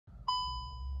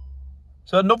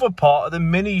So another part of the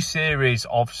mini series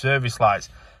of service lights.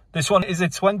 This one is a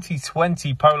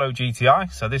 2020 Polo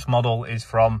GTI. So this model is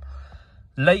from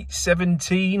late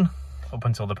 17 up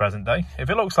until the present day. If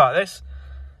it looks like this,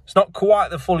 it's not quite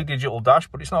the fully digital dash,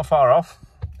 but it's not far off.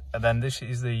 And then this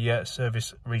is the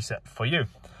service reset for you.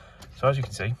 So as you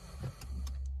can see,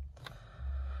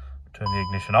 turn the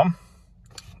ignition on.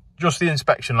 Just the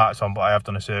inspection lights on, but I have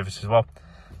done a service as well.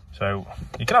 So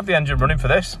you can have the engine running for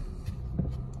this.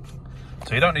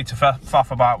 So you don't need to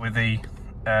faff about with the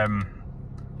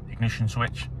ignition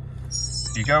switch.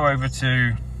 You go over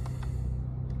to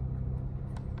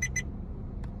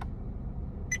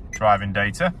driving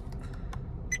data,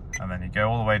 and then you go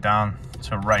all the way down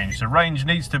to range. So range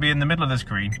needs to be in the middle of the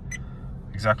screen,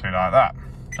 exactly like that.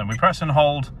 Then we press and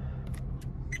hold.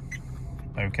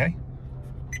 Okay.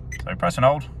 So press and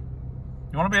hold.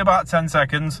 You want to be about 10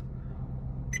 seconds.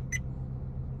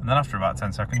 And then after about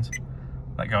 10 seconds,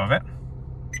 let go of it.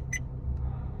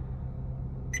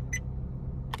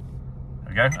 There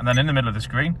we go. And then in the middle of the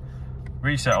screen,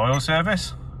 reset oil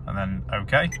service, and then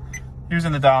OK.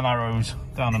 Using the down arrows,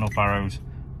 down and up arrows,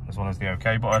 as well as the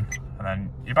OK button. And then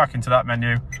you're back into that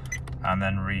menu, and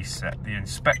then reset the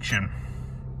inspection.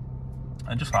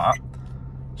 And just like that,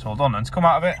 it's all done. And to come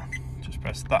out of it, just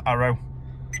press that arrow,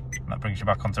 and that brings you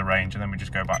back onto range, and then we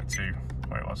just go back to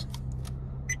where it was.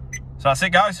 So that's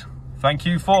it, guys. Thank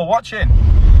you for watching.